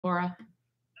Laura.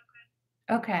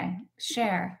 Okay,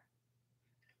 share.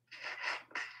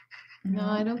 No,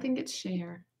 I don't think it's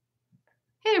share.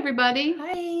 Hey, everybody.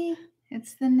 Hi.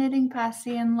 It's the knitting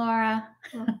posse and Laura.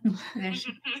 There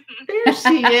she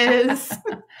is.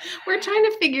 We're trying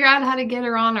to figure out how to get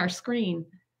her on our screen.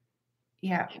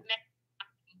 Yeah.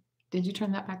 Did you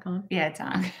turn that back on? Yeah, it's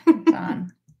on. It's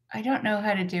on. I don't know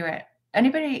how to do it.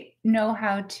 Anybody know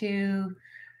how to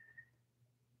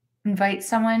invite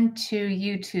someone to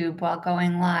YouTube while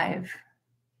going live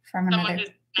from another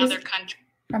country?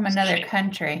 From another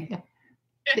country. Yeah.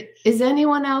 Is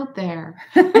anyone out there?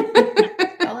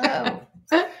 Hello.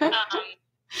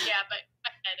 Yeah, but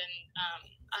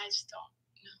I just don't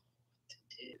know what to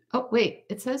do. Oh, wait.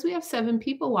 It says we have 7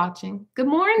 people watching. Good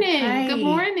morning. Hi. Good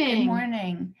morning. Good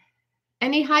morning.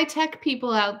 Any high-tech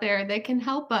people out there that can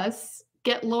help us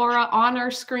get Laura on our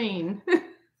screen?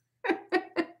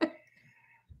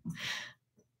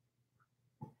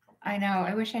 I know.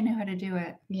 I wish I knew how to do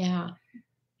it. Yeah.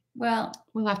 Well,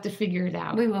 we'll have to figure it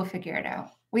out. We will figure it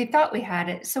out. We thought we had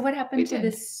it. So what happened to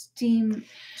the stream?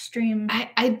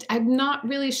 I'm not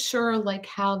really sure like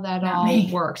how that all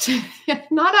worked.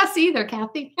 Not us either,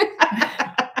 Kathy.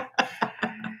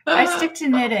 I stick to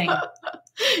knitting.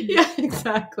 Yeah,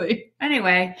 exactly.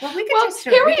 Anyway, well, we could just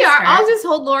here we are. I'll just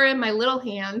hold Laura in my little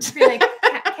hand. Be like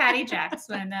Catty Jacks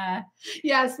when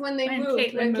yes, when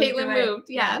moved. When Caitlin moved.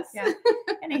 Yes. Yeah.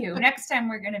 Anywho, next time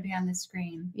we're going to be on the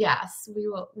screen. Yes, we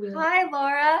will. Hi,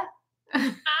 Laura.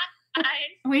 Hi.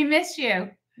 We miss you. I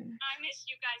miss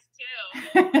you guys too.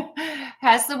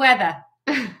 How's the weather?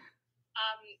 Fairly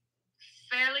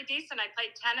decent. I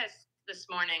played tennis this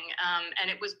morning, and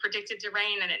it was predicted to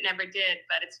rain, and it never did.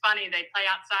 But it's funny, they play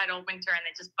outside all winter, and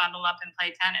they just bundle up and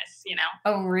play tennis. You know?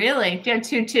 Oh, really? Do you have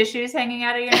 2 tissues hanging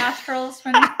out of your nostrils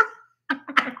when?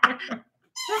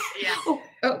 Yeah.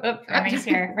 Remy's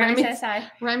here. Remy says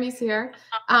hi. Remy's here.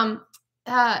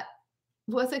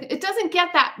 It doesn't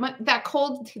get that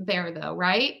cold there though,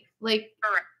 right? Like.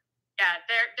 Correct. Yeah,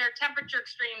 their temperature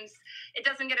extremes. It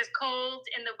doesn't get as cold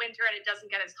in the winter, and it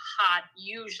doesn't get as hot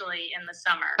usually in the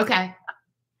summer. Okay.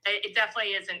 It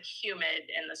definitely isn't humid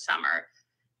in the summer,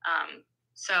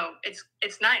 so it's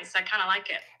nice. I kind of like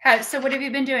it. So what have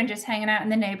you been doing? Just hanging out in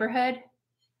the neighborhood?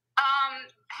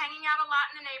 Hanging out a lot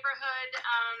in the neighborhood.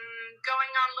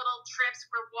 Going on little trips.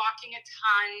 We're walking a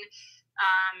ton.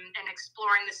 And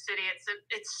exploring the city.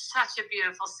 It's such a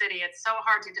beautiful city. It's so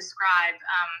hard to describe.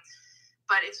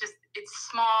 But it's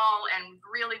small and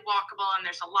really walkable, and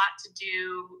there's a lot to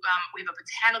do. We have a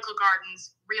botanical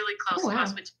gardens really close to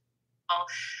us, which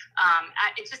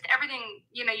it's just everything,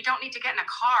 you don't need to get in a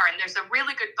car, and there's a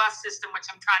really good bus system, which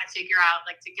I'm trying to figure out,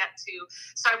 like to get to.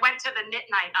 So I went to the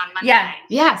knit night on Monday. Yeah.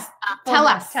 Yes. Tell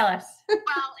us.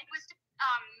 Well, it was,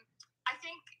 I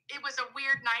think it was a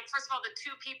weird night. First of all, the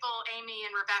 2 people, Amy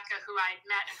and Rebecca, who I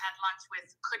met and had lunch with,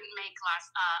 couldn't make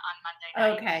on Monday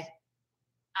night. Okay.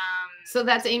 So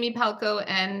that's Amy Palco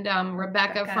and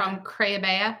Rebecca from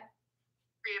Creabea.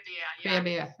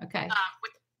 Creabea. Okay.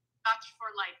 With Dutch for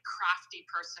like crafty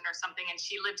person or something, and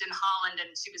she lived in Holland,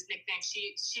 and she was nicknamed. They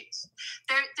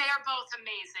are both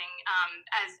amazing.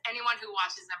 As anyone who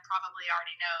watches them probably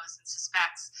already knows and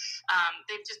suspects,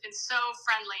 they've just been so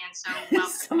friendly and so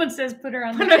welcoming. Someone says put her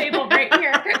on the table right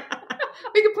here.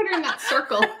 We could put her in that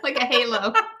circle like a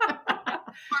halo.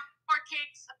 Or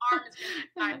Kate's arms.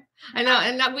 I know,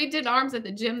 and we did arms at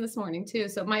the gym this morning too.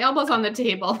 So my elbow's on the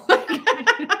table.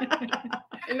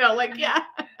 Yeah.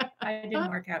 I didn't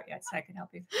work out yet, so I could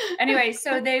help you. Anyway,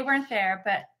 so they weren't there,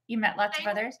 but you met lots of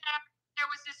others. There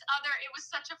was this other. It was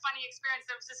such a funny experience.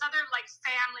 There was this other like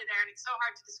family there, and it's so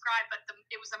hard to describe. But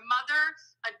it was a mother,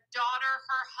 a daughter,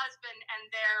 her husband, and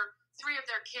 3 of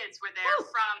their kids were there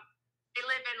from. They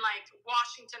live in like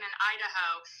Washington and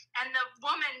Idaho, and the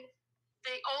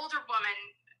older woman,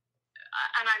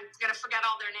 and I'm gonna forget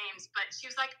all their names, but she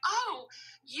was like, "Oh,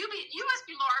 you must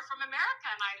be Laura from America,"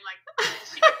 and I like.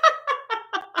 She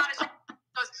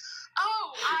goes,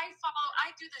 "Oh, I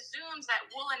do the Zooms at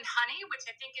Wool and Honey, which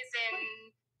I think is in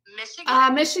Michigan."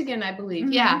 Michigan, I believe.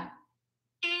 Mm-hmm. Yeah.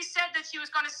 She said that she was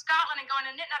going to Scotland and going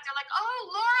to knit night. They're like, "Oh,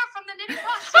 Laura from the knitting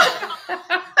posse."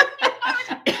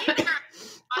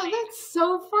 Oh, that's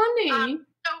so funny.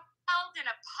 So held in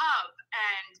a pub,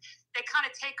 and they kind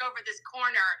of take over this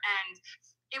corner, and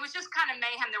it was just kind of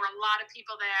mayhem. There were a lot of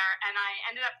people there, and I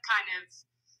ended up kind of.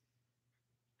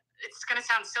 It's going to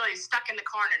sound silly, stuck in the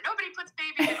corner. Nobody puts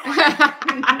baby in the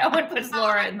corner. No one puts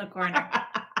Laura in the corner.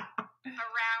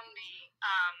 Around me.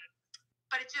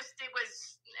 But it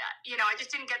was, I just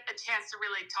didn't get a chance to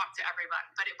really talk to everyone.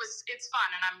 But it's fun,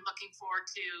 and I'm looking forward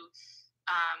to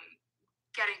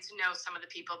getting to know some of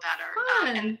the people better.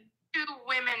 Fun. And two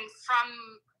women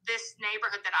from this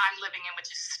neighborhood that I'm living in, which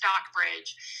is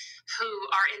Stockbridge, who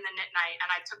are in the knit night,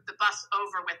 and I took the bus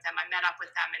over with them. I met up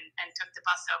with them and took the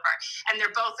bus over, and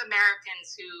they're both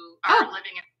Americans who are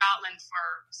living in Scotland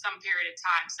for some period of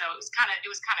time. So it was kind of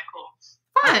cool.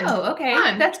 Fun. Oh, okay.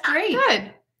 Fun. That's great.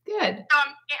 Good. So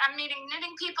I'm meeting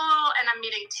knitting people, and I'm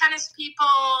meeting tennis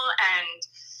people, and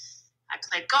I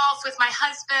played golf with my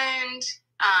husband.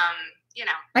 You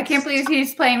know, I can't believe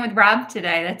he's playing with Rob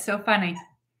today. That's so funny.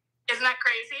 Isn't that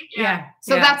crazy? Yeah.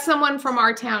 So that's someone from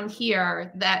our town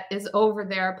here that is over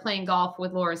there playing golf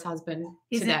with Laura's husband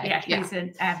today. He's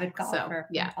an avid golfer.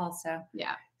 So, Also.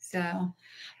 Yeah. So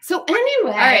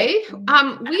anyway,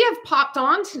 we have popped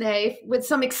on today with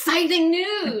some exciting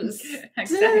news.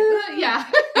 Yeah.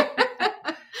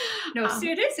 No, so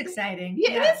it is exciting.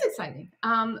 Yeah, it is exciting.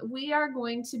 We are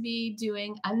going to be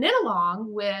doing a knit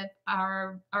along with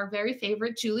our very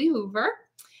favorite Julie Hoover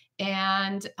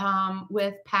and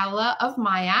with Paula of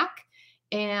Myak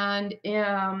and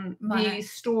the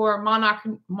store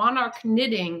Monarch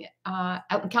Knitting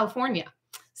out in California.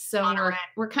 So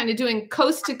we're kind of doing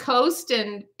coast to coast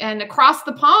and across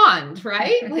the pond,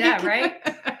 right? Yeah, right.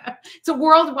 It's a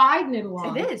worldwide knit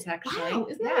along. It is actually. Wow,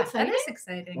 isn't that exciting? That is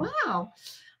exciting. Wow.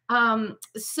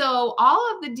 So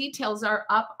all of the details are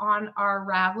up on our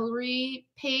Ravelry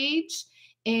page,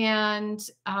 and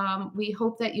we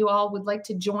hope that you all would like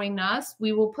to join us.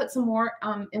 We will put some more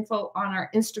info on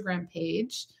our Instagram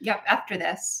page. Yep, after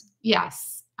this.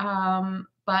 Yes.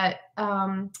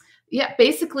 Yeah,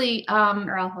 basically,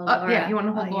 or I'll hold Laura. Yeah, you want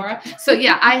to hold Laura? So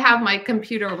yeah, I have my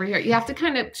computer over here. You have to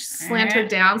kind of slant her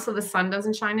down so the sun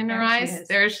doesn't shine in her eyes.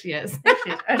 There she is. But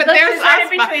there's right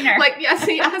in between her. Like, yes,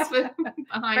 but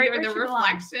behind right her, the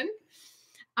reflection.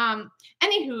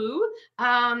 Anywho,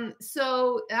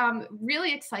 so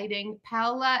really exciting.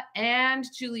 Paula and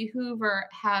Julie Hoover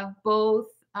have both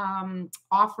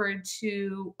offered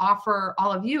to offer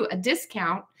all of you a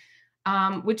discount,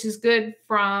 which is good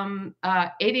from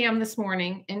 8 a.m. this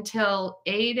morning until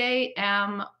 8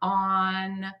 a.m.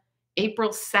 on April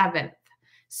 7th.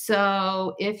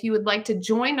 So if you would like to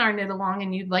join our knit along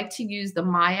and you'd like to use the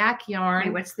Myak yarn.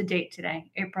 Wait, what's the date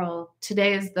today?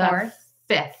 Today is the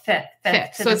 5th.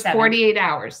 5th. So it's 48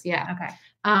 hours. Yeah. Okay.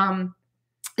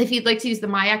 If you'd like to use the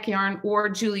Myak yarn or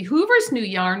Julie Hoover's new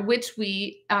yarn, which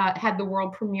we had the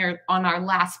world premiere on our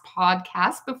last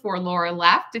podcast before Laura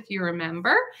left, if you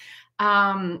remember,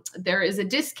 there is a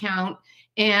discount,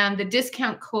 and the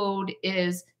discount code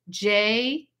is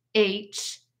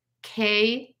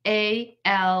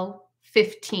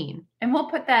JHKAL15. And we'll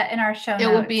put that in our show notes. It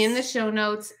will be in the show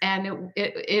notes, and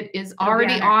it is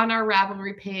already on our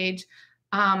Ravelry page.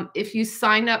 If you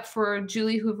sign up for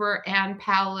Julie Hoover and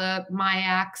Paula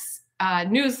Myak's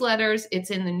newsletters,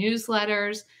 it's in the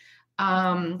newsletters.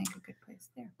 I think a good place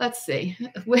there. Let's see.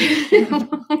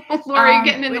 Laura, you're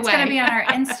getting in the way. It's going to be on our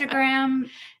Instagram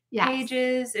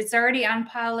pages. It's already on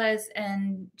Paula's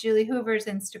and Julie Hoover's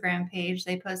Instagram page.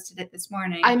 They posted it this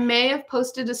morning. I may have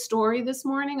posted a story this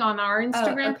morning on our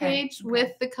Instagram page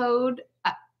with the code.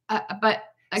 But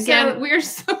again, we're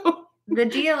so... The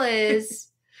deal is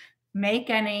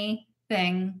make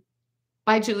anything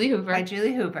by Julie Hoover. By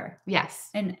Julie Hoover.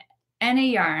 Yes. And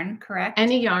any yarn, correct?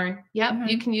 Any yarn. Yep.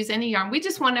 You can use any yarn. We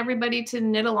just want everybody to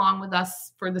knit along with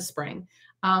us for the spring.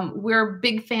 We're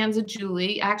big fans of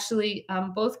Julie. Actually,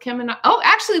 both Kim and I. Oh,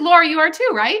 actually, Laura, you are too,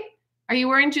 right? Are you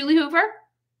wearing Julie Hoover?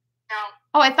 No.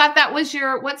 Oh, I thought that was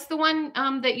your, what's the one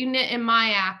that you knit in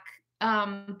Myak?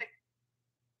 The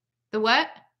what?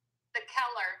 The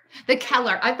Keller. The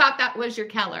Keller. I thought that was your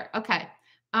Keller. Okay.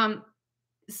 But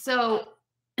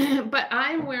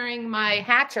I'm wearing my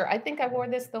Hatcher. I think I wore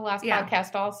this the last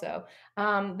podcast also.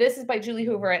 This is by Julie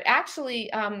Hoover. It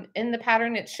actually, in the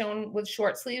pattern, it's shown with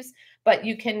short sleeves, but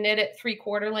you can knit it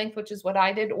 3/4 length, which is what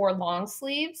I did, or long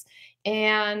sleeves.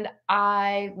 And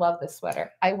I love this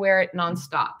sweater. I wear it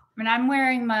nonstop. And I'm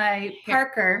wearing my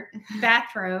Parker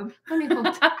bathrobe. Let me hold.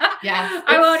 Yes,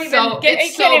 I won't even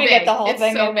get the whole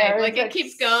thing in there. Like it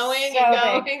keeps going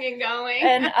and going and going.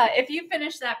 And if you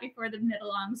finish that before the knit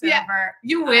along's over,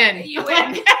 you win. You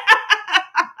win.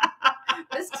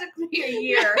 This took me a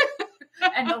year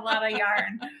and a lot of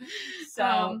yarn.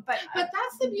 So, but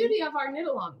that's the beauty of our knit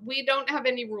along. We don't have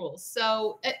any rules.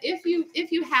 So if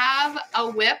you have a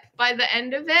whip by the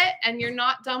end of it and you're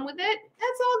not done with it,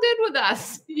 that's all good with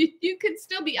us. You could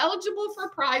still be eligible for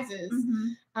prizes.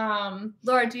 Mm-hmm.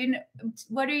 Laura,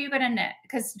 what are you going to knit?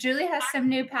 Because Julie has some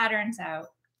new patterns out.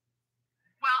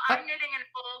 Well, I'm knitting an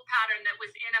old pattern that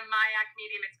was in a Myak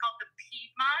medium. It's called the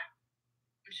Piedmont.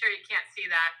 I'm sure you can't see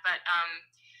that, but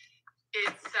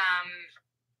it's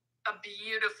a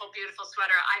beautiful, beautiful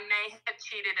sweater. I may have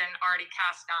cheated and already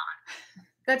cast on.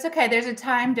 That's okay. There's a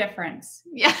time difference.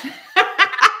 Yeah. I'm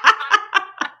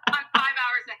 5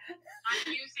 hours ahead. I'm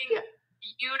using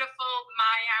beautiful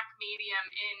Myak medium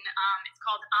in it's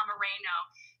called Amareno,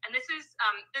 and this is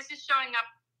showing up.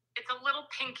 It's a little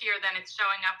pinkier than it's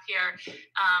showing up here.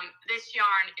 This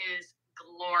yarn is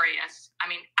glorious.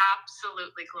 I mean,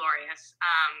 absolutely glorious.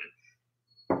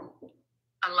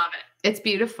 I love it. It's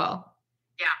beautiful.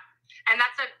 Yeah, and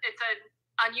it's an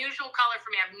unusual color for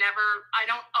me. I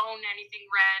don't own anything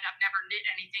red. I've never knit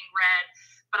anything red,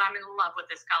 but I'm in love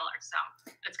with this color, so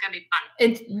it's gonna be fun.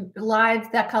 It's live.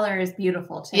 That color is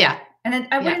beautiful too. Yeah, and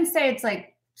I wouldn't say it's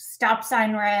like stop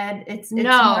sign red. It's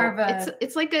no, more of a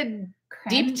it's like a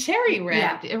deep cherry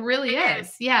red. Yeah. It really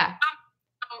is. Yeah.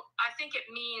 I think it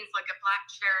means like a black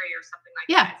cherry or something like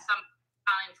that. It's some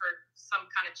Italian for some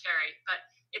kind of cherry, but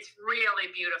it's really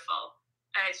beautiful.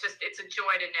 And it's a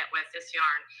joy to knit with this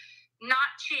yarn.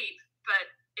 Not cheap, but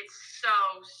it's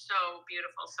so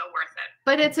beautiful, so worth it.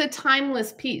 But it's a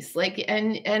timeless piece. Like,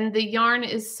 and the yarn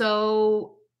is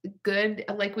so good.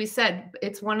 Like we said,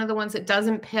 it's one of the ones that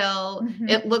doesn't pill. Mm-hmm.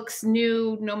 It looks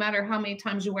new no matter how many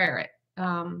times you wear it.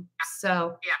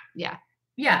 So yeah.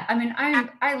 I mean,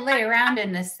 I lay around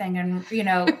in this thing, and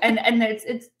and that's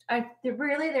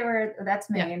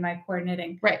me and my poor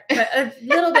knitting, right? But a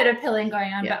little bit of pilling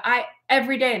going on, but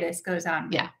every day this goes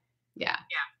on. Yeah.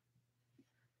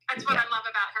 That's what I love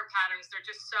about her patterns. They're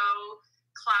just so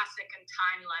classic and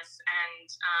timeless, and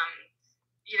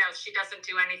she doesn't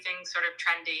do anything sort of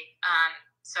trendy.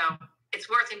 So it's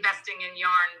worth investing in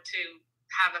yarn to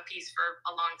have a piece for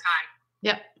a long time.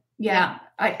 Yep. Yeah,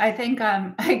 I think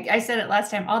I said it last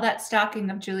time. All that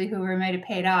stalking of Julie Hoover might have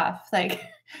paid off. Like,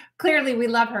 clearly, we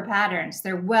love her patterns.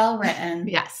 They're well written.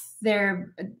 Yes, the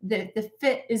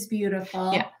fit is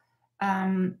beautiful. Yeah.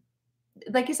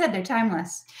 Like you said, they're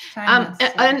timeless.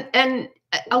 And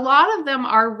a lot of them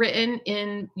are written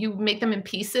in. You make them in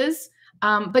pieces.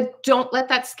 But don't let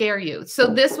that scare you. So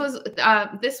this was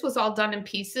all done in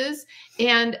pieces,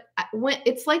 and when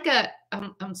it's like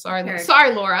I'm sorry,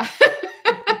 Laura.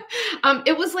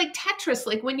 It was like Tetris.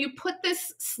 Like when you put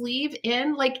this sleeve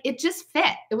in, like it just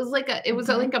fit. It was like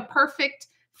a perfect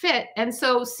fit, and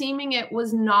so seaming it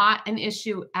was not an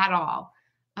issue at all.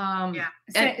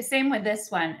 Same with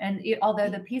this one. And although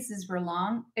the pieces were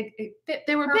long, it fit.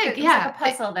 They were perfect. big. It was like a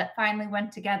puzzle that finally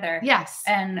went together. Yes.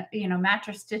 And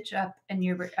mattress stitch up, and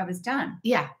I was done.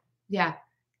 Yeah.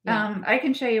 I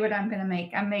can show you what I'm going to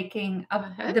make. I'm making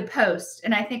the post,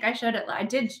 and I think I showed it.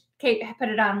 Kate put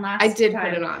it on last. I did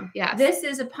put it on. Yeah. This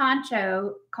is a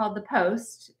poncho called the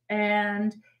Post,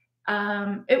 and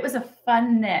it was a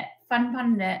fun knit.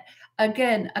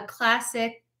 Again, a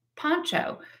classic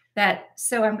poncho.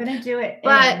 So I'm going to do it.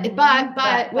 But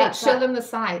wait, show them the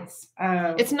sides.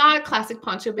 Oh. It's not a classic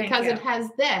poncho because it has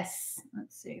this.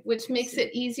 Let's see. Which makes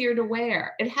it easier to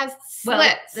wear. It has slits.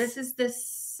 Well, this is the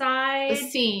side. The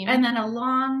seam. And then a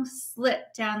long slit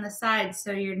down the side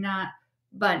so you're not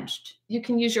bunched. You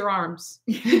can use your arms.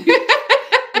 You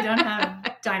don't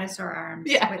have dinosaur arms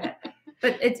with it.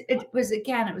 But it was a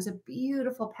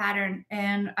beautiful pattern.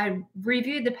 And I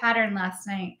reviewed the pattern last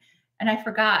night. And I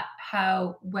forgot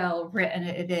how well written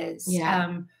it is.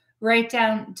 Yeah. Right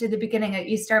down to the beginning,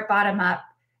 you start bottom up,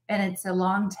 and it's a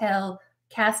long tail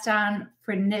cast on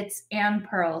for knits and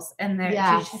purls. And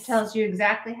she tells you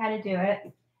exactly how to do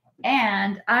it.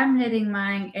 And I'm knitting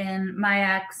mine in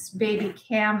Myak's Baby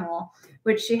Camel,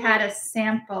 which she had a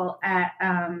sample at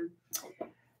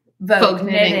Vogue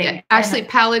Knitting. Actually,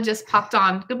 Paula just popped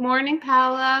on. Good morning,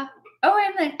 Paula. Oh,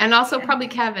 and also probably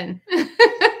Kevin.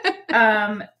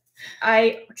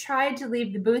 I tried to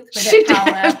leave the booth with it,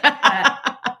 Paula.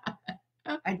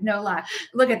 I had no luck.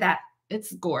 Look at that.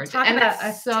 It's gorgeous. Talk about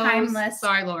a timeless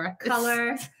Laura.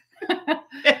 Color.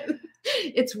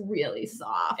 It's really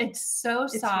soft. It's so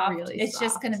soft. It's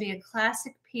just going to be a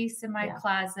classic piece in my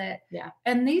closet. Yeah.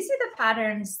 And these are the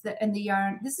patterns and the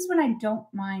yarn. This is when I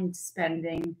don't mind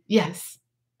spending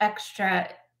extra,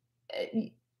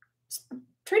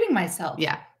 treating myself.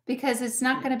 Yeah. Because it's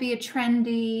not going to be a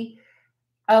trendy,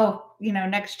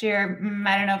 next year,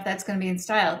 I don't know if that's going to be in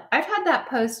style. I've had that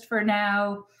post for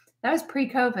now. That was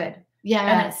pre-COVID. Yeah.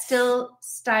 And it's still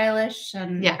stylish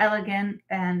and elegant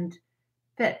and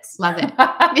fits. Love it.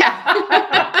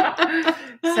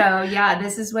 So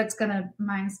this is what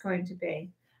mine's going to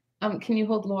be. Can you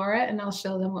hold Laura and I'll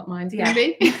show them what mine's going to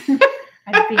be?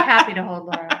 I'd be happy to hold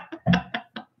Laura.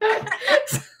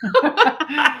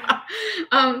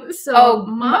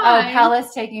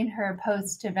 Paula's taking her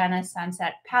post to Venice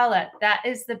sunset. Paula, that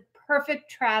is the perfect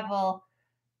travel.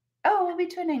 Oh, we'll be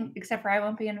twinning, except for I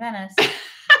won't be in Venice.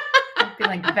 Be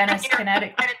like Venice,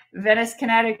 Connecticut. Venice,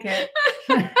 Connecticut.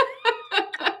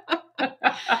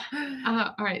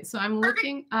 All right, so I'm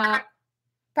looking up.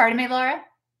 Pardon me, Laura?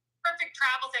 Perfect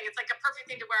travel thing. It's like a perfect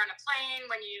thing to wear on a plane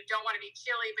when you don't want to be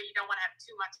chilly, but you don't want to have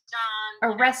too much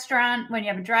on. A restaurant when you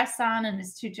have a dress on and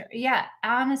it's too. Yeah,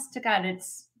 honest to God,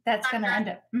 that's going to end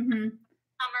up. Summer,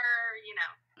 you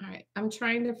know. All right, I'm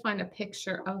trying to find a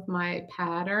picture of my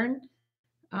pattern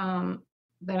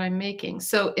that I'm making.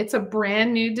 So it's a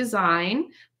brand new design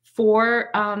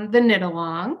for the knit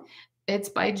along. It's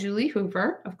by Julie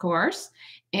Hoover, of course.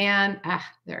 And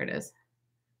there it is.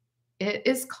 It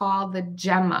is called the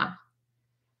Gemma.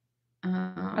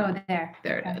 There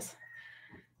it is.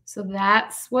 So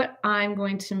that's what I'm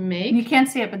going to make. You can't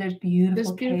see it, but there's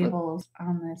beautiful cables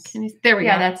on this. There we go.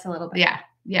 Yeah, that's a little bit.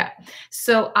 Yeah.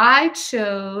 So I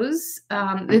chose,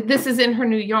 this is in her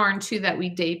new yarn too that we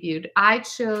debuted. I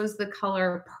chose the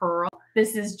color Pearl.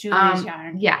 This is Julie's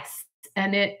yarn. Yes.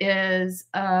 And it is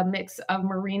a mix of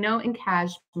merino and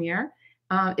cashmere.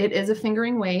 It is a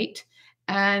fingering weight.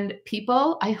 And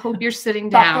people, I hope you're sitting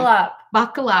down.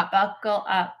 Buckle up.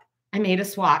 I made a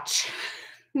swatch.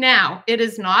 Now, it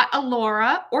is not a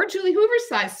Laura or Julie Hoover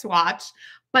size swatch,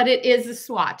 but it is a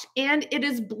swatch. And it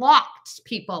is blocked,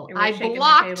 people. I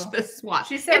blocked the swatch.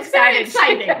 She's so excited. It's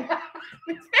very exciting.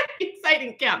 It's very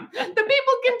exciting, Kim. The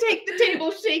people can take the table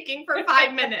shaking for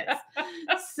 5 minutes.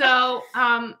 So,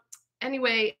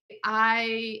 anyway,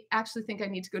 I actually think I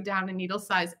need to go down a needle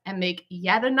size and make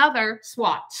yet another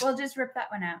swatch. Well, just rip that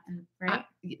one out, right?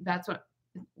 That's what.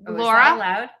 Laura? Is that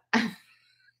allowed?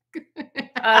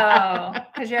 Oh,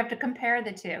 because you have to compare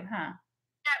the two, huh?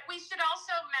 Yeah, we should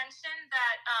also mention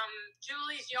that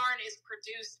Julie's yarn is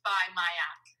produced by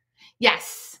Myak.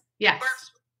 Yes. She had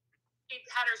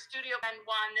her Studio Blend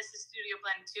 1. This is Studio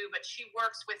Blend 2, but she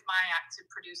works with Myak to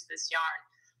produce this yarn,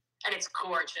 and it's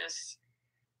gorgeous.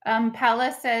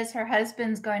 Paula says her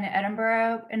husband's going to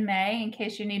Edinburgh in May. In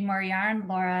case you need more yarn,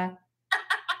 Laura.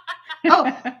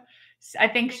 Oh, I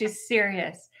think she's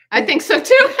serious. I think so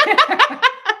too.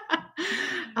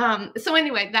 So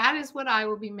anyway, that is what I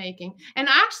will be making. And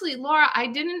actually, Laura, I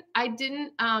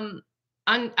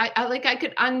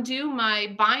could undo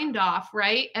my bind off,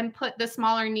 right? And put the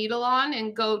smaller needle on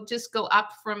and go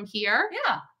up from here.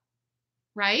 Yeah.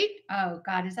 Right? Oh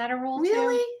God, is that a rule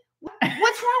really? too?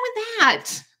 What's wrong with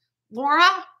that, Laura?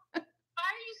 Why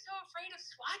are you so afraid of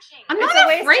swatching? I'm not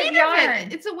afraid of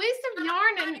it. It's a waste of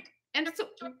yarn and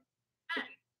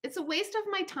it's a waste of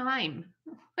my time.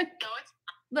 No, it's not.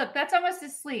 Look, that's almost a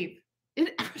sleeve.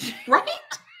 Right?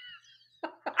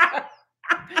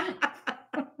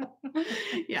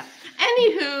 Yeah.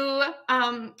 Anywho,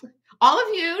 all of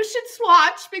you should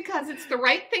swatch because it's the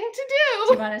right thing to do.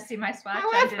 Do you want to see my swatch?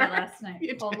 I did it last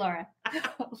night. Hold Laura.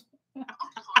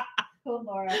 Hold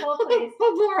Laura. Hold please.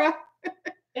 Hold Laura.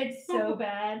 It's so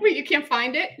bad. Wait, you can't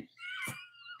find it?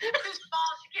 Whose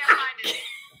fault? You can't find it.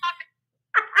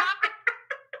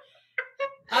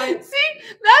 See,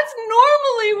 that's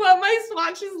normally what my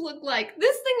swatches look like.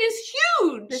 This thing is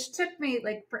huge. This took me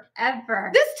like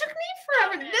forever. This took me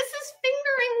forever. This is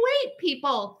fingering weight,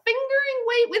 people. Fingering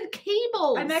weight with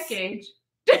cables. I'm that gauge.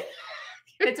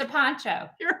 It's a poncho.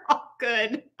 You're all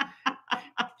good.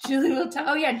 Julie will tell.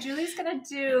 Oh yeah, Julie's gonna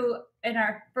do in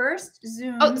our first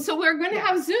Zoom. Oh, so we're gonna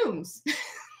have Zooms.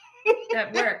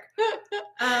 That work.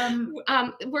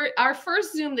 Our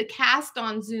first Zoom, the cast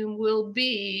on Zoom, will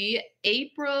be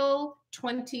April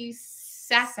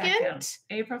 22nd.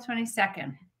 April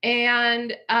 22nd.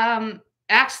 And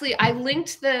actually, I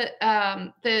linked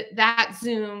that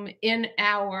Zoom in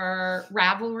our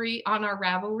Ravelry on our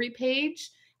Ravelry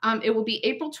page. It will be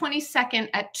April 22nd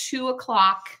at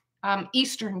 2:00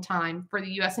 Eastern time for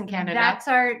the US and Canada. That's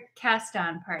our cast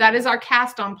on party. That is our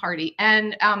cast on party.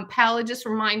 And Paula just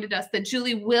reminded us that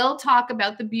Julie will talk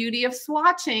about the beauty of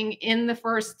swatching in the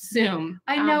first Zoom.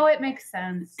 I know it makes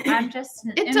sense. I'm just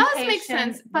an it does make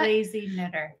sense, but lazy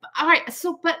knitter. All right.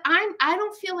 So, but I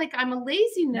don't feel like I'm a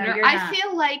lazy knitter. No, I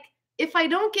feel like if I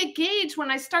don't get gauge when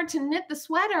I start to knit the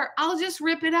sweater, I'll just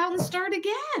rip it out and start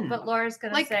again. But Laura's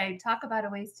going to say, talk about a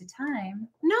waste of time.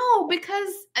 No,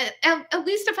 because at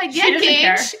least if I get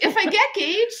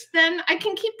gauge, then I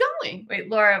can keep going. Wait,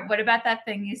 Laura, what about that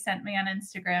thing you sent me on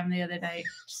Instagram the other night?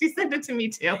 She sent it to me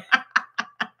too.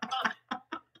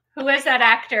 Who is that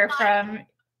actor from?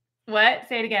 What?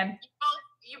 Say it again.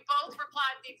 You both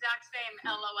replied the exact same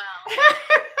LOL.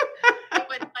 It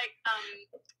was like,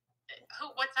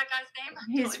 what's that guy's name?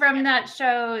 He's from that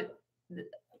show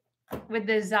with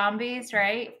the zombies,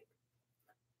 right?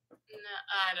 No,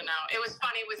 I don't know. It was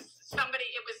funny. It was somebody.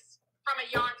 It was from a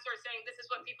yarn store saying, this is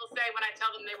what people say when I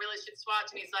tell them they really should swatch.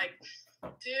 And he's like,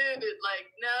 dude, like,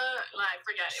 no, like,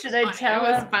 forget it. Should I tell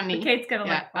It was him? funny. Kate's gonna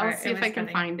look for I'll it. see if I can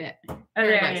find it. Oh,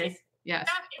 there it is. Yes.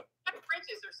 It's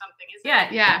bridges or something, isn't Yeah.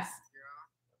 it? Yes.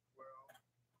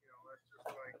 That's just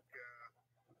like,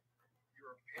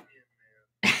 your opinion, man.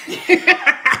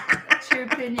 It's your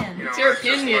opinion. It's your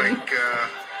opinion. Like,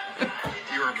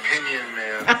 your opinion,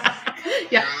 man.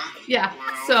 Yeah.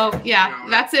 So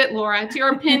that's it, Laura. It's your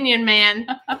opinion, man.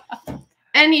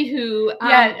 Anywho,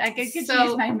 I could use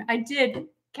I did,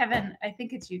 Kevin. I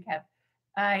think it's you, Kev.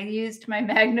 I used my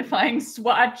magnifying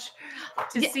swatch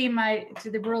to see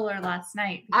the ruler last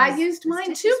night. I used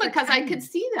mine too because I could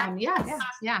see them. Yes.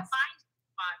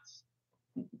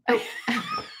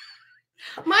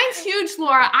 Mine's huge,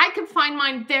 Laura. I could find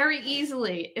mine very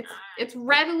easily. It's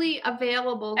readily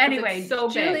available. Anyway, so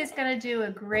Julie's gonna do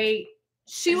a great.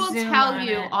 She will tell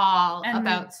you all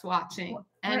about swatching.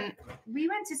 And we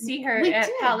went to see her at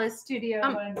Palace Studio.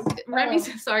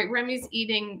 Remy's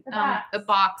eating a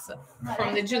box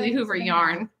from the Julie Hoover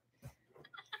yarn.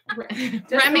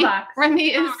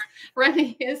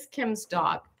 Remy is Kim's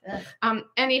dog.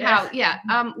 Anyhow,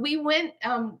 we went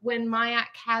when Myak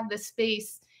had the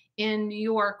space in New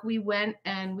York. We went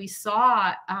and we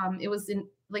saw it was in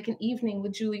like an evening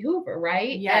with Julie Hoover,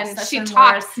 right? Yes, and she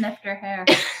talked. Sniffed her hair.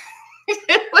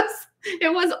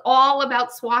 It was all about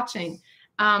swatching.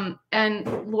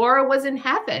 And Laura was in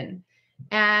heaven.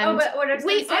 And but what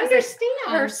we understand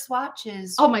her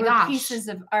swatches. Oh my gosh. Pieces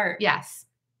of art. Yes.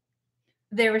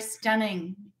 They were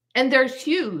stunning. And they're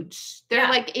huge. They're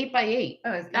like 8x8.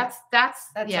 Oh, that's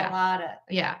a lot of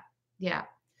yeah.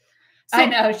 So, I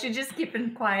know she's just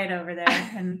keeping quiet over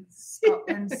there in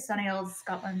Scotland, sunny old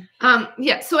Scotland.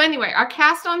 So anyway, our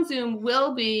cast on Zoom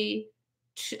will be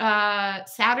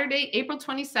Saturday, April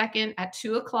 22nd at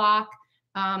 2:00.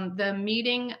 The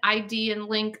meeting ID and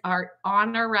link are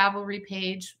on our Ravelry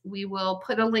page. We will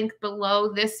put a link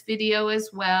below this video as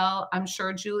well. I'm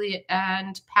sure Julie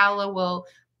and Paola will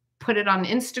put it on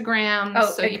Instagram,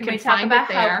 so you can find it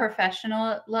there. How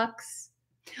professional it looks.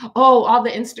 Oh, all the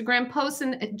Instagram posts,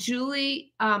 and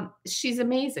Julie, she's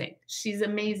amazing. She's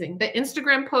amazing. The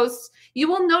Instagram posts, you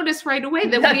will notice right away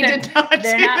that we did not.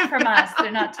 They're not from us. They're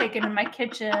not taken in my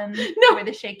kitchen with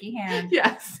a shaky hand.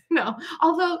 Yes, no.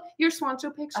 Although your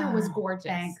Swancho picture was gorgeous.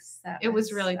 Thanks. It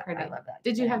was really pretty. I love that.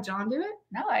 Did you have John do it?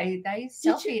 No, I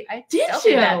selfie. I did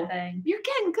selfie that thing. You're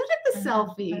getting good at the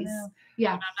selfies. I know.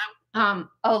 Yeah.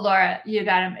 Oh, Laura, you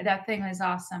got him. That thing was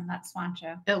awesome. That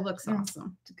Swancho. It looks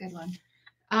awesome. It's a good one.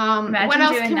 Imagine what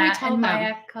else can we tell them?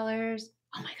 Myak colors.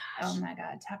 Oh my gosh. Oh my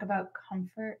God. Talk about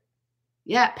comfort.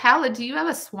 Yeah, Paola, do you have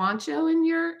a Swancho in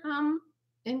your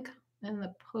in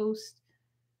the post?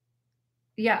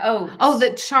 Yeah. Oh,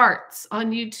 the charts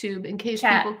on YouTube in case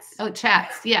people. Oh,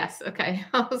 chats. Yes. Okay.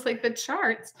 I was like the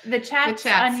charts. The chats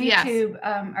on YouTube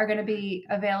are going to be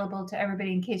available to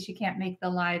everybody in case you can't make the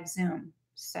live Zoom.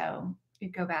 So you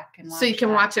go back and watch. So you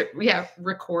can watch it. Yeah,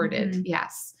 recorded. Mm-hmm.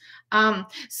 Yes.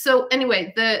 So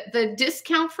anyway, the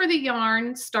discount for the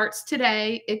yarn starts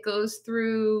today. It goes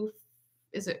through,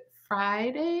 is it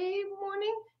Friday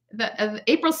morning? The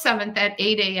April 7th at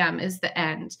 8 a.m. is the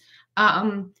end.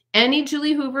 Any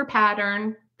Julie Hoover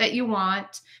pattern that you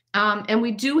want. And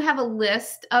we do have a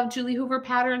list of Julie Hoover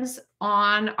patterns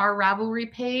on our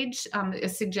Ravelry page, a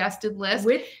suggested list.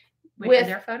 With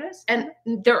their photos? And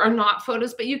there are not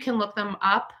photos, but you can look them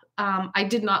up. I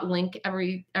did not link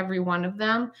every one of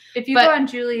them. If you go on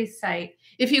Julie's site.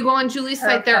 If you go on Julie's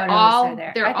site, they're all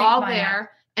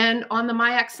there. And on the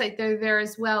Myak site, they're there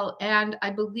as well. And I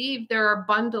believe there are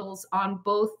bundles on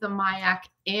both the Myak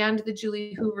and the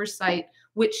Julie Hoover site,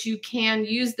 which you can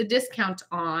use the discount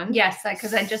on. Yes,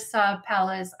 because I just saw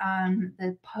Paola's on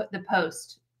the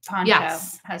post. Poncho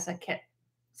has a kit,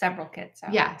 several kits.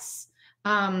 Yes.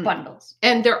 Bundles.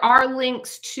 And there are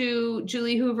links to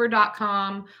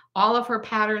juliehoover.com, all of her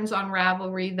patterns on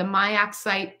Ravelry, the Myak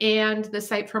site, and the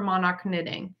site for Monarch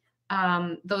Knitting.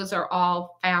 Those are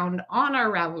all found on our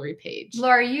Ravelry page.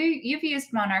 Laura, you've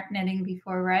used Monarch Knitting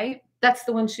before, right? That's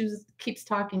the one she keeps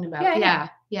talking about. Yeah.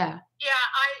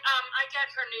 I get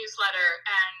her newsletter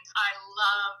and I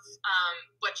love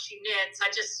what she knits.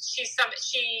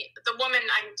 The woman,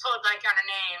 I'm told I got her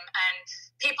name, and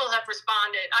people have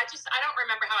responded. I don't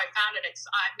remember how I found it.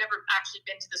 I've never actually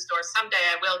been to the store. Someday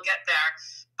I will get there,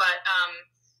 but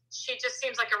she just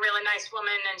seems like a really nice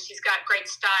woman, and she's got great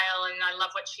style, and I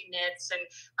love what she knits. And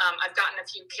I've gotten a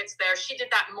few kits there. She did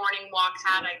that morning walk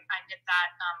hat. I knit that,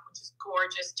 which is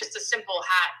gorgeous. Just a simple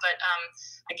hat, but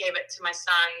I gave it to my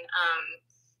son.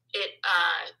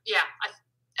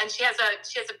 And she has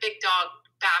a big dog,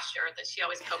 Basher, that she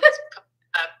always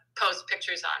post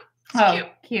pictures on. It's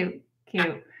cute.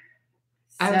 Yeah.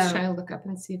 I was trying to look up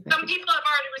and see if some people have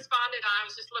already responded. I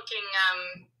was just looking.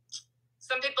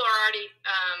 Some people are already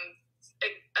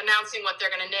announcing what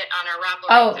they're going to knit on our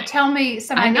Ravelry thing. Tell me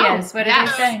some ideas. What are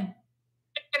they saying?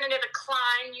 They're going to knit a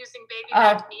Klein using baby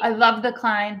back. I love the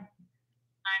Klein.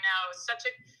 I know, such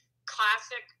a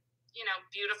classic,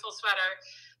 beautiful sweater.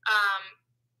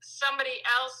 Somebody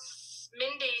else,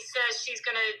 Mindy, says she's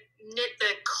going to knit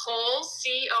the Cole,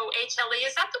 Cole. Is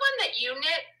that the one that you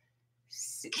knit?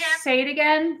 Say it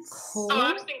again. Oh,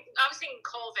 I was thinking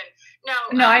Colvin.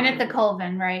 No, I knit the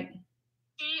Colvin, right?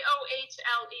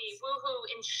 Cole, woohoo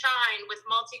in shine with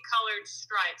multicolored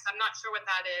stripes. I'm not sure what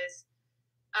that is.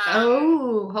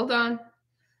 Hold on.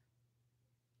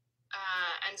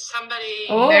 And somebody.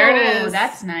 Oh, there it is.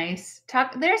 That's nice.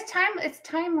 It's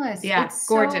timeless. Yeah, it's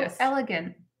gorgeous, so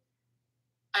elegant.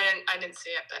 I didn't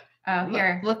see it, but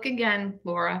here. Look again,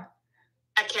 Laura.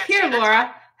 I can't. Here,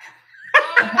 Laura.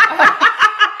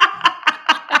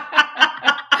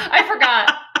 I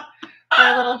forgot.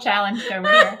 Got a little challenge over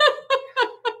here.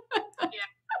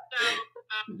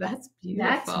 That's beautiful.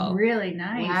 That's really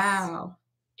nice. Wow.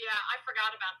 Yeah, I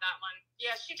forgot about that one.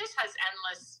 Yeah, she just has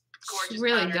endless gorgeous. She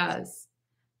really patterns.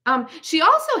 does. She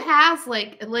also has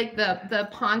like the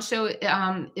poncho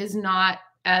is not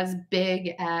as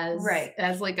big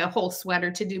as like a whole sweater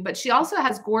to do, but she also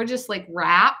has gorgeous like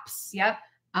wraps. Yep.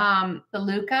 The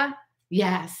Luca.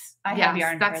 Yes. I have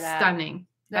yarn that's for that. Stunning.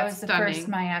 That was the first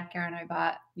Myak yarn I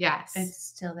bought. Yes. It's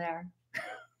still there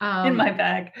in my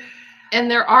bag. And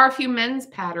there are a few men's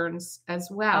patterns as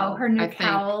well. Oh, her new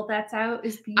cowl that's out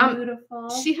is beautiful.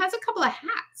 She has a couple of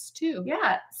hats too.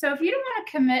 Yeah. So if you don't want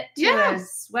to commit to a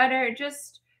sweater,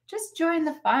 just join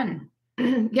the fun.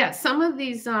 Yeah. Some of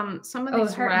these wraps. This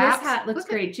hat looks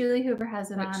great. Julie Hoover has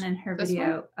it on in her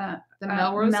video. The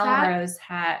Melrose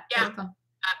hat. Yeah.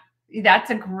 That's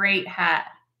a great hat.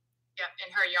 Yeah,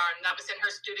 in her yarn. That was in her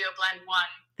Studio Blend 1.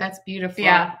 That's beautiful.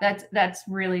 Yeah, that's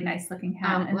really nice looking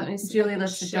hat. Let me see Julie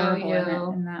looks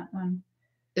adorable in that one.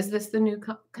 Is this the new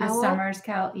cowl? The Summers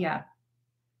cowl, yeah.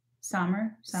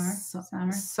 Summers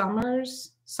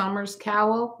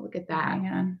cowl. Look at that. Hang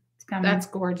on. It's coming. That's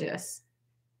gorgeous.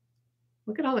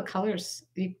 Look at all the colors.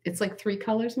 It's like 3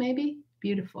 colors maybe.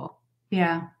 Beautiful.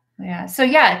 Yeah. So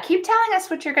keep telling us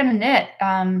what you're going to knit.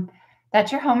 That's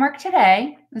your homework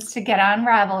today, is to get on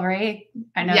Ravelry.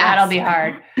 I know that'll be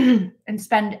hard. And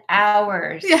spend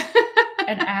hours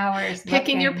and hours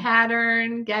picking your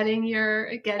pattern, getting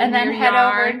and then head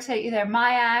over to either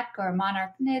Myak or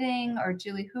Monarch Knitting or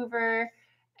Julie Hoover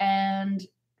and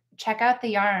check out the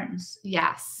yarns.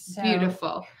 Yes,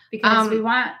 beautiful. Because we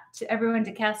want everyone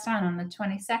to cast on the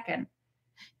 22nd.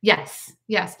 Yes.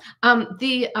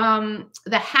 The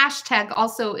hashtag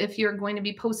also, if you're going to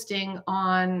be posting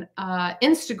on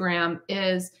Instagram,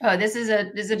 is this is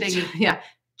a biggie. Yeah,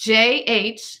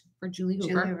 JH for Julie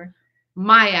Hoover.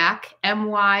 Myak,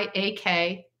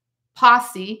 Myak,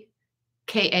 Posse,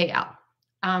 KAL.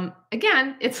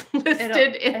 Again, it's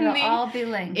listed it'll all be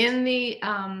linked in the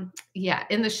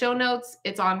in the show notes.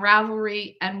 It's on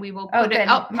Ravelry, and we will put it.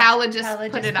 Oh, Paula just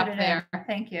put it up there.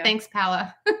 Thank you. Thanks,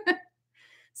 Paula.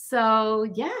 So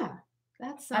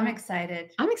that's. I'm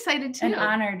excited. I'm excited too. And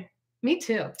honored. Me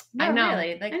too. No, I know.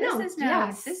 Really. Like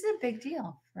this is a big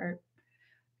deal for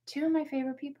 2 of my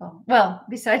favorite people. Well,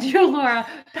 besides you, Laura,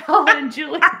 Paula, and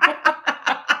Julie.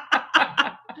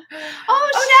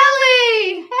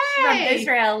 Shelly! Hey, from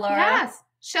Israel, Laura. Yes,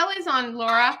 Shelly's on,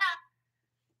 Laura.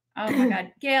 Oh my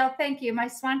God, Gail, thank you. My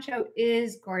swancho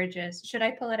is gorgeous. Should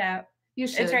I pull it out? You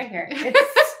should. It's right here.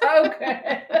 It's so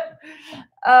good.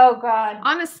 Oh God.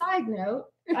 On a side note,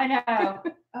 I know.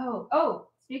 Oh.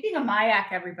 Speaking of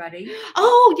Myak, everybody.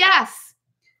 Oh yes,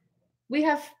 we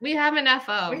have an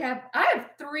FO. I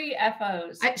have 3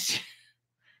 FOs.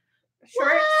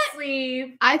 Short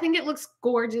sleeve. I think it looks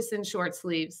gorgeous in short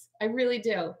sleeves. I really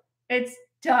do. It's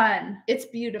done. It's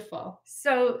beautiful.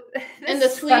 So and the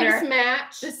sleeves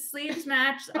match. The sleeves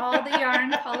match. All the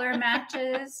yarn color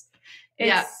matches.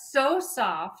 It's so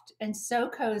soft and so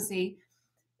cozy.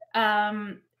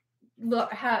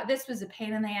 Look how this was a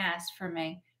pain in the ass for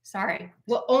me. Sorry.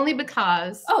 Well, only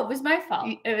because it was my fault.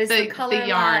 It was the color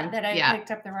yarn lot that I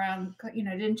picked up the wrong.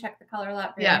 Didn't check the color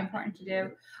lot. Very important to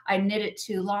do. I knit it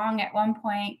too long at one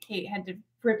point. Kate had to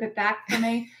rip it back for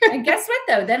me. And guess what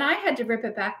though? Then I had to rip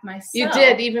it back myself. You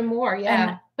did even more,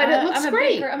 and, but it looks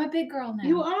great. I'm a big girl now.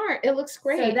 You are. It looks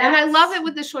great, and I love it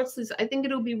with the short sleeves. I think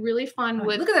it'll be really fun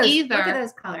with look at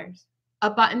those colors. A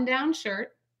button-down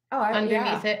shirt.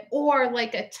 Underneath it, or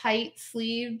like a tight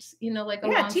sleeved, like a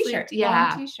long t-shirt.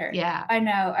 Long t-shirt. Yeah, I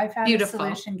know. I found Beautiful. a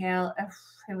solution, Gail.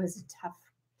 It was tough.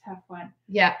 tough one.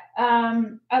 Yeah.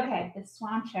 Okay, the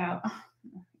Swan Show.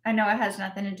 I know it has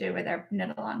nothing to do with our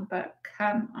knit along, but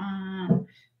come on. It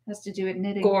has to do with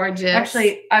knitting. Gorgeous.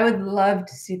 Actually, I would love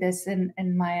to see this in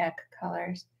Myak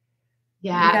colors.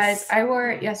 Yes. You guys, I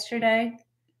wore it yesterday,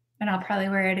 and I'll probably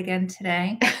wear it again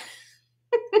today.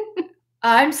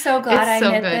 I'm so glad I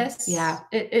knit this. Yeah.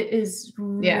 It is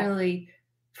really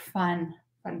fun.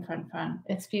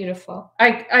 It's beautiful.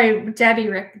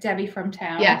 Debbie from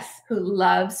town. Yes. Who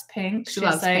loves pink. She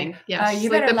loves pink. Yeah. You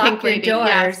better lock your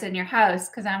doors in your house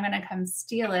because I'm going to come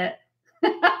steal it.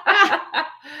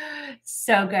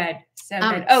 So good. So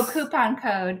good. Oh, coupon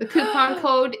code. The coupon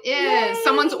code is,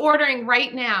 someone's ordering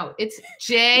right now. It's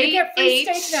JH. You get free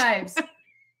steak knives.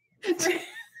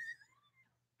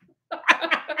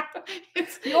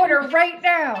 You order right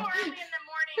now. So early in the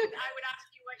morning, I would ask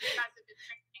you what you guys have been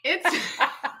drinking.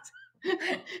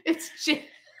 It's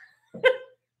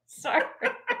Sorry.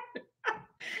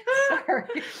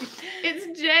 It's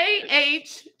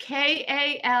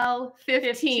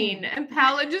JHKAL15. And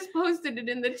Paula just posted it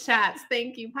in the chats.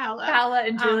 Thank you, Paula. Paula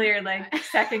and Julie are like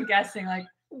second guessing, like,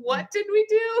 what did we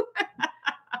do?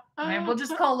 And we'll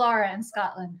just call Laura in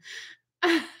Scotland.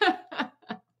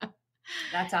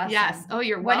 That's awesome. Yes. Oh,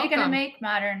 you're welcome. What are you going to make,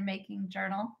 Modern Making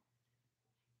Journal?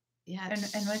 Yeah.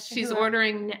 And what she's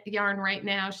ordering yarn right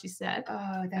now, she said.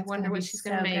 Oh, that's I wonder what she's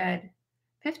going to make. Good.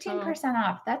 15%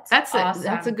 off. That's awesome.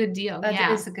 That's a good deal.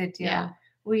 That is a good deal.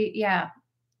 Yeah.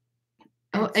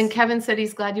 Oh, and Kevin said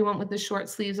he's glad you went with the short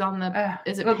sleeves on the,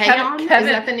 is it Kevin, is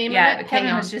that the name of it?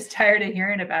 Kevin was just tired of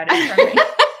hearing about it from me.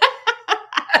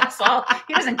 That's all.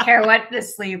 He doesn't care what the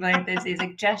sleeve length is. He's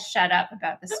like, just shut up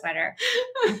about the sweater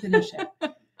and finish it.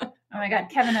 Oh my God.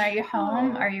 Kevin, are you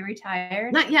home? Are you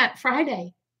retired? Not yet.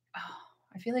 Friday. Oh,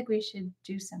 I feel like we should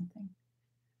do something.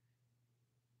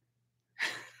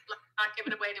 Not give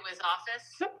it away to his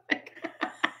office.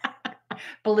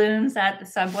 Balloons at the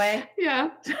subway. Yeah.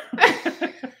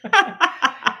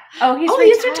 Oh,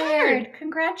 he's retired.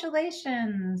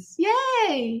 Congratulations.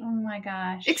 Yay. Oh my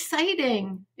gosh.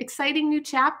 Exciting new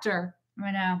chapter.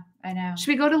 I know. Should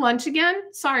we go to lunch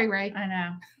again? Sorry, Ray. I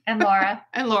know. And Laura.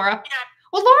 And Laura. Yeah.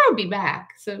 Well, Laura will be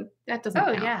back, so that doesn't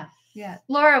count. Yeah.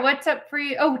 Laura, what's up for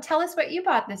you? Oh, tell us what you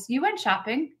bought this. You went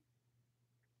shopping.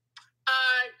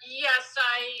 Yes,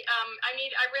 I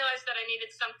realized that I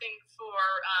needed something for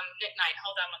knit night.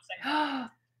 Hold on 1 second.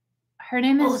 Her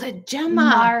name is the Gemma.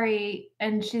 Mari,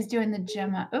 and she's doing the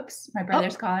Gemma. Oops, my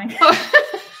brother's calling.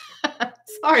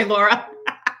 Sorry, Laura.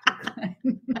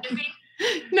 Is he?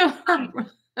 No.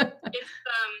 It's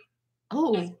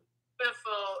beautiful.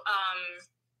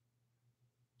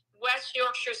 West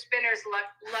Yorkshire Spinners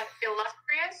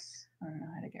Illustrious. I don't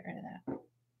know how to get rid of that.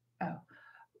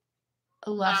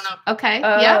 Okay.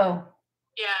 Oh.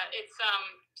 Yeah, it's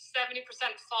 70%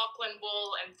 Falkland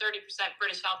wool and 30%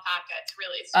 British alpaca. It's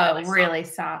really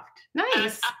soft.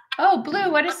 Nice. Oh,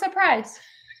 blue! What a surprise!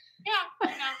 Yeah,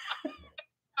 I know.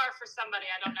 Or for somebody,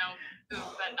 I don't know who,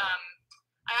 but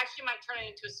I actually might turn it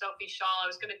into a Sophie shawl. I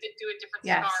was going to do a different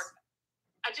scarf.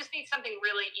 I just need something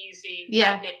really easy.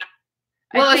 Yeah.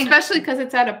 Well, especially because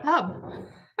it's at a pub.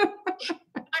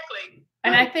 Exactly.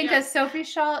 And I think a Sophie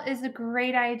shawl is a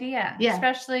great idea. Yeah.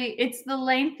 Especially it's the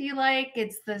length you like.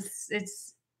 It's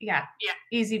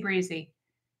easy breezy.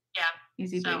 Yeah.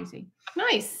 Easy breezy.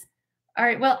 Nice. All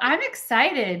right. Well, I'm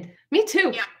excited. Me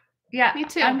too. Yeah. Me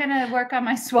too. I'm going to work on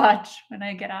my swatch when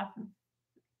I get off.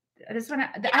 This one, I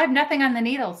have nothing on the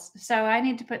needles. So I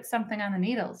need to put something on the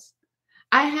needles.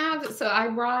 I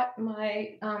brought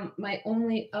my my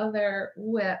only other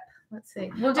whip. Let's see.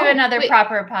 We'll do another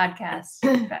proper podcast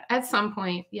at some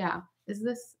point. Yeah. Is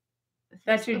this?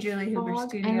 That's your Julie Hoover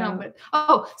studio. I know, but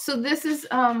so this is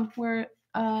where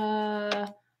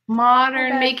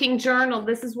Modern Making Journal.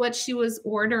 This is what she was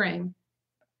ordering.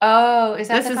 Oh, is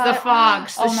that this is the fog?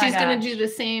 So she's going to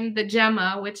do the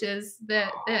Gemma, which is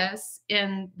this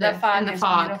in the fog.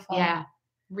 Beautiful. Yeah.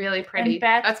 Really pretty. And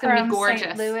Beth, that's going to be gorgeous.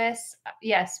 St. Louis.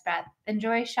 Yes, Beth.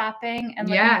 Enjoy shopping and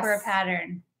looking for a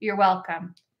pattern. You're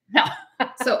welcome. No.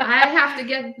 So I have to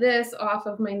get this off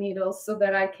of my needles so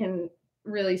that I can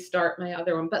really start my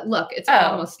other one. But look, it's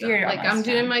almost done. Like I'm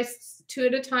doing my 2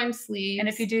 at a time sleeves. And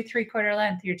if you do 3/4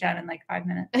 length, you're done in like 5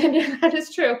 minutes. And that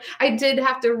is true. I did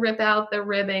have to rip out the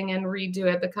ribbing and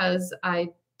redo it because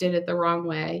I did it the wrong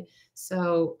way.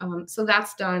 So so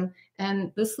that's done.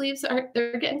 And the sleeves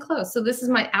they're getting close. So this is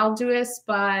my Alduis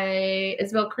by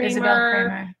Isabel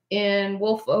Kramer in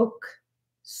Wolf Oak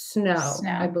Snow,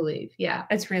 I believe. Yeah.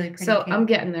 It's really pretty. So cute. I'm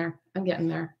getting there.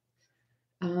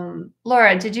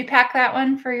 Laura, did you pack that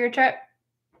one for your trip?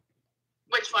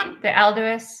 Which one? The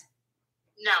Alduis?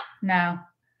 No. No.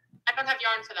 I don't have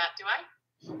yarn for that, do I?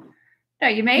 No,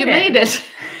 you made it. You made it.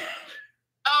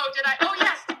 Oh, did I? Oh,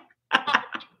 yes. I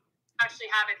actually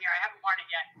have it here. I haven't worn it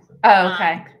yet. Oh,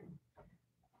 okay.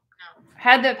 No.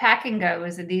 How'd the packing go?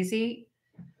 Was it easy?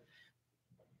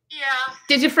 Yeah.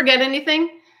 Did you forget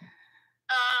anything?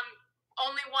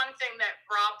 Only one thing that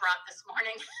Rob brought this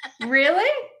morning.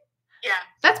 Really? Yeah.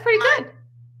 That's pretty good.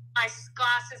 My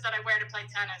glasses that I wear to play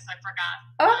tennis, I forgot.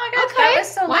 Oh my gosh, Okay. that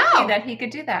was so lucky that he could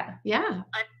do that. Yeah.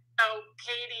 So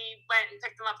Katie went and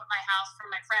picked them up at my house from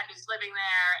my friend who's living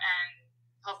there, and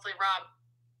hopefully Rob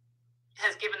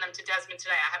has given them to Desmond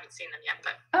today. I haven't seen them yet,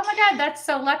 but oh my God, that's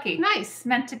so lucky. Nice. It's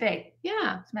meant to be.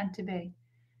 Yeah. It's meant to be.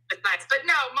 it's nice. But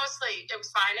no, mostly it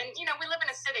was fine. And we live in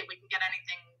a city; we can get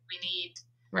anything we need.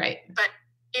 Right. But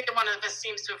neither one of us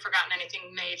seems to have forgotten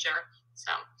anything major.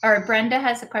 So. All right, Brenda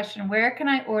has a question. Where can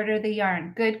I order the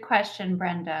yarn? Good question,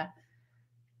 Brenda.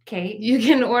 Kate? You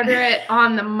can order it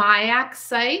on the Myak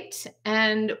site,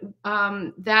 and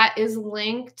that is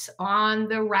linked on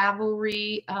the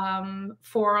Ravelry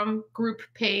forum group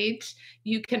page.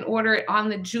 You can order it on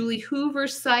the Julie Hoover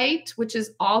site, which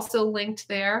is also linked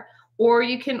there, or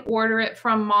you can order it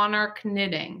from Monarch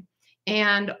Knitting.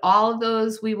 And all of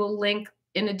those we will link,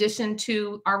 in addition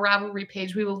to our Ravelry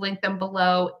page, we will link them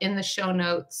below in the show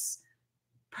notes,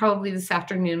 probably this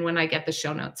afternoon when I get the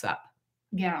show notes up.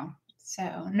 Yeah.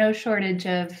 So no shortage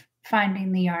of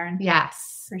finding the yarn.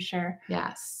 Yes. For sure.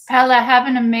 Yes. Pella, have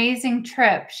an amazing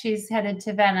trip. She's headed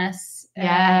to Venice.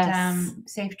 Yes. And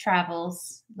safe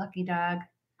travels. Lucky dog.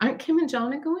 Aren't Kim and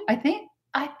Jonna going? I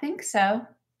think so.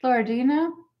 Laura, do you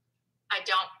know? I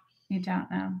don't. You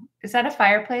don't know. Is that a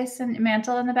fireplace and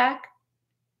mantle in the back?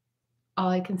 All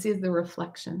I can see is the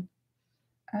reflection.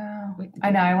 Oh, I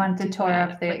know. I wanted to tour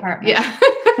of the apartment. Yeah.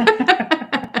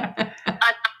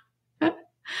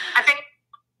 I think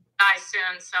I'll die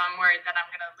soon, so I'm worried that I'm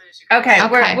going to lose you guys.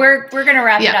 Okay. We're going to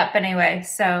wrap it up anyway.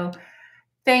 So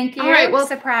thank you. All right. Well,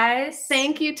 surprise.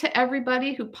 Thank you to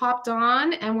everybody who popped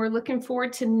on, and we're looking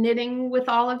forward to knitting with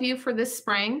all of you for this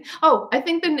spring. Oh, I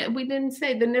think we didn't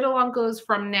say the knit along goes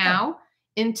from now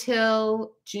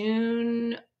until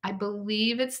June. I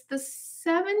believe it's the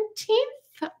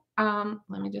 17th.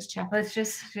 Let me just check. Let's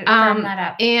just firm that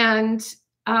up. And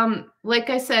like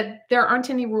I said, there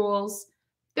aren't any rules.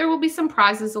 There will be some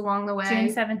prizes along the way.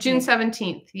 June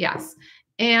 17th, yes.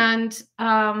 And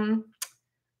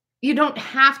you don't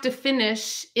have to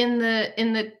finish by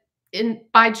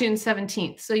June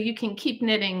 17th. So you can keep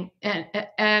knitting,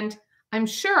 and I'm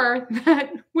sure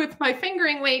that with my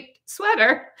fingering weight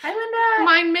sweater, hi Linda,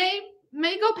 mine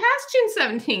may go past June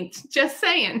 17th. Just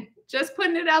saying. Just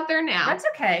putting it out there now. That's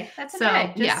okay. That's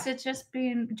okay. Just be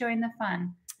enjoying the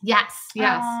fun. Yes.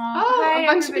 Yes. Hi, a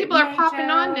bunch of people are popping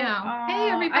on now. Hey,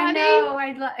 everybody. I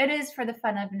know. It is for the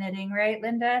fun of knitting, right,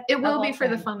 Linda? It will be for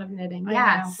the fun of knitting.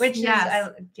 Yes. Which is,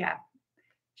 Did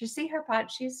you see her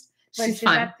pot? She's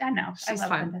fun. I know. She's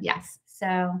fun. Linda. Yes.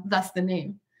 So that's the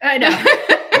name. I know.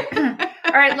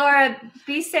 All right, Laura,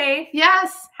 be safe.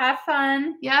 Yes. Have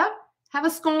fun. Yep. Have a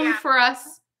scone for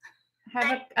us.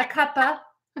 Have a cuppa.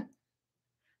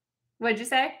 What'd you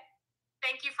say?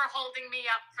 Thank you for holding me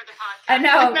up for the podcast. I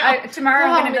know. Tomorrow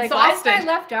I'm going to be like, why is my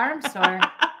left arm sore?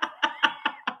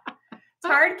 It's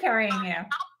hard carrying you.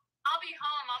 I'll be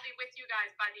home. I'll be with you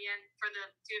guys by the end for the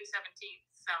June 17th.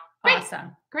 So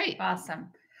awesome. Great. Awesome.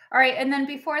 All right. And then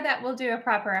before that, we'll do a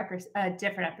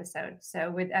different episode. So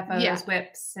with FO's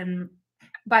whips. And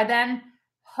by then,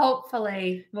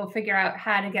 hopefully we'll figure out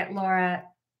how to get Laura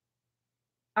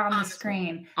on the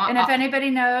screen. And if anybody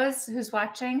knows who's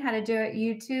watching how to do it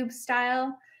YouTube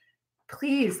style,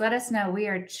 please let us know. We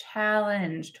are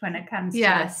challenged when it comes to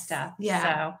this stuff. Yeah.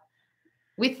 So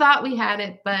we thought we had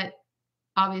it, but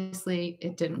obviously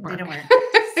it didn't work.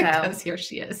 Because here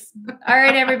she is. All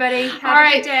right, everybody.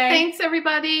 Have a good day. Thanks,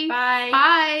 everybody. Bye.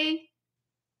 Bye.